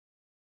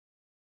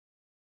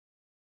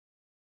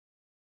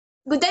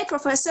Good day,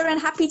 Professor, and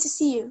happy to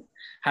see you.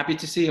 Happy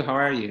to see you. How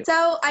are you?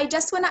 So I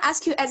just want to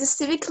ask you, as a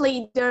civic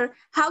leader,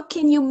 how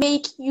can you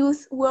make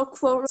youth work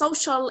for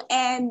social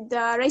and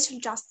racial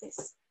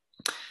justice?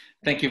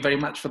 Thank you very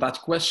much for that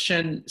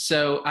question.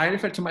 So I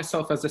refer to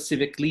myself as a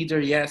civic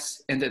leader,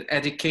 yes, and an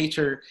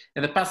educator.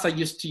 In the past, I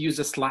used to use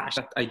a slash.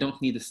 I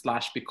don't need a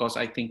slash because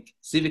I think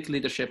civic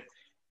leadership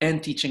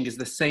and teaching is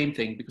the same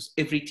thing, because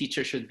every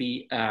teacher should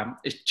be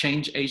a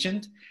change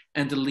agent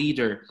and a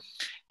leader.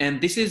 And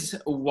this is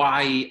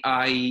why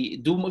I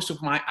do most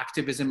of my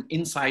activism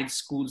inside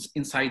schools,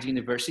 inside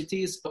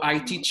universities. I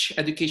teach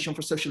education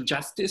for social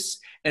justice,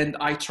 and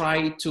I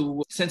try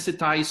to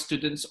sensitize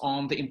students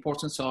on the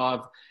importance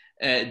of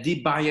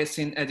de-bias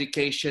in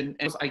education,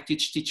 as I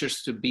teach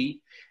teachers to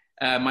be.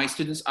 My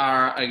students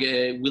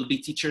will be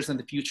teachers in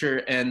the future,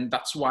 and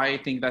that's why I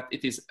think that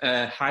it is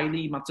a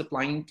highly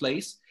multiplying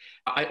place.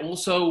 I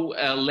also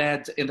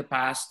led in the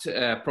past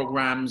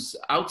programs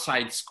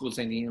outside schools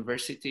and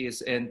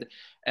universities, and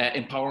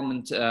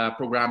empowerment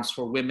programs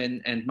for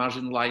women and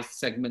marginalized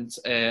segments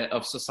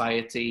of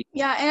society.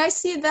 Yeah, and I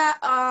see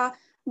that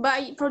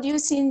by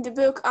producing the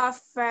book of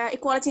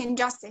Equality and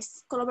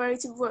Justice,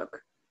 collaborative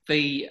work.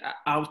 The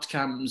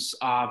outcomes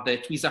of the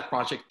TWISA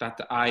project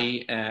that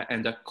I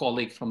and a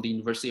colleague from the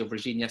University of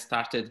Virginia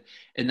started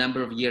a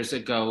number of years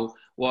ago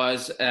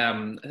was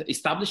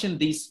establishing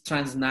these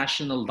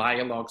transnational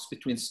dialogues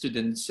between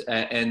students,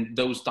 and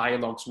those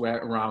dialogues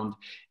were around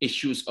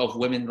issues of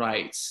women's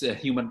rights,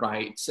 human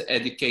rights,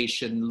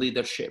 education,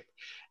 leadership,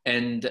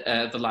 and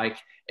the like.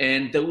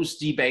 And those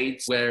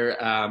debates were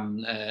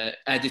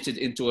edited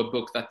into a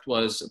book that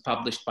was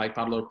published by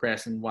Parlor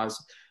Press and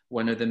was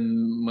one of the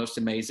most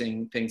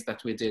amazing things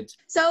that we did.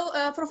 So,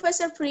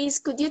 Professor, please,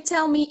 could you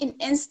tell me an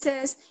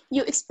instance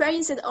you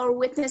experienced or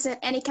witnessed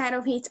any kind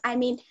of hate? I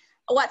mean,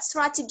 what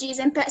strategies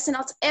and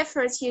personal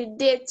efforts you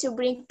did to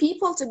bring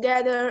people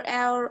together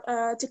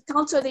or to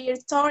counter the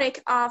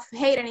rhetoric of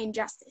hate and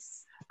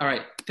injustice? All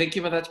right, thank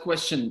you for that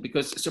question,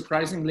 because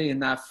surprisingly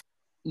enough,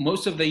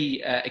 most of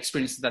the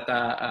experiences that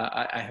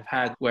I have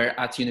had were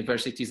at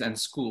universities and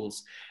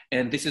schools.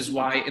 And this is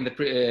why in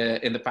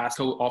the past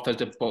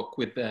co-authored a book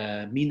with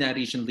MENA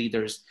region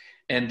leaders.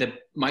 And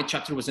my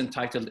chapter was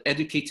entitled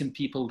Educating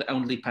People, the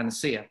Only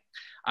Panacea.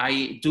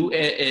 I do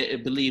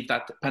believe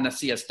that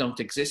panaceas don't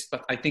exist,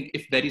 but I think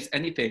if there is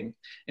anything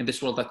in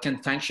this world that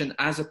can function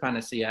as a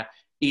panacea,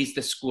 is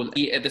the school.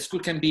 The school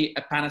can be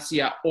a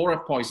panacea or a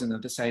poison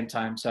at the same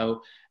time.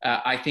 So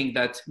I think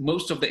that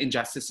most of the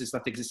injustices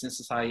that exist in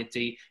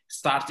society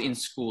start in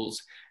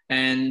schools.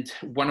 And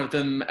one of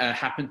them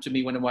happened to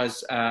me when I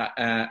was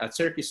at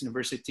Syracuse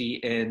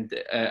University, and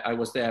I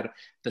was there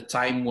the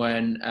time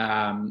when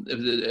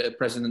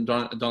President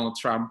Donald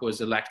Trump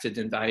was elected,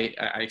 and I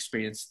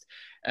experienced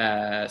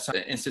some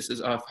instances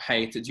of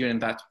hate during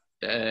that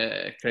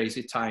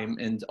crazy time.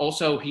 And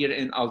also here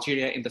in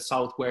Algeria in the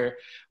south, where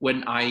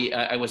when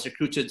I was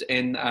recruited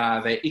in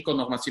the École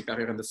Normale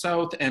Supérieure in the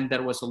south, and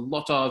there was a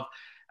lot of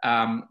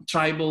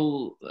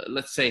tribal,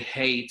 let's say,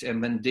 hate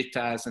and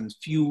vendettas and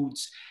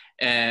feuds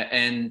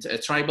and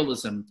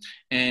tribalism,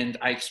 and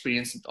I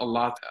experienced a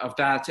lot of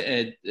that,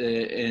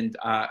 and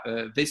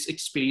this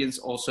experience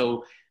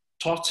also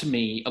taught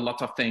me a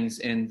lot of things,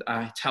 and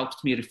it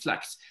helped me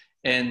reflect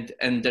and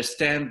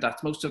understand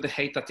that most of the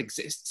hate that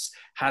exists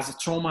has a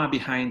trauma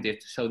behind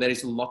it. So there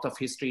is a lot of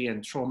history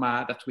and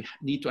trauma that we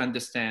need to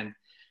understand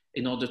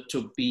in order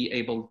to be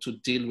able to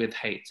deal with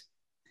hate.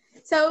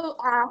 So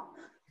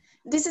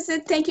this is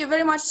it. Thank you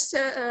very much,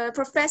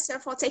 Professor,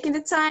 for taking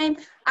the time.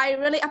 I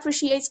really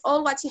appreciate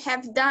all what you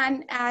have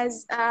done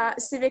as a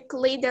civic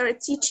leader, a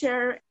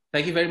teacher.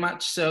 Thank you very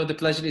much. So the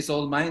pleasure is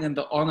all mine and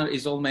the honor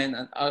is all mine.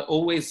 And I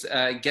always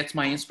get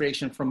my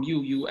inspiration from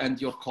you and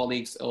your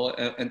colleagues,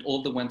 and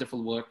all the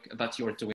wonderful work that you're doing.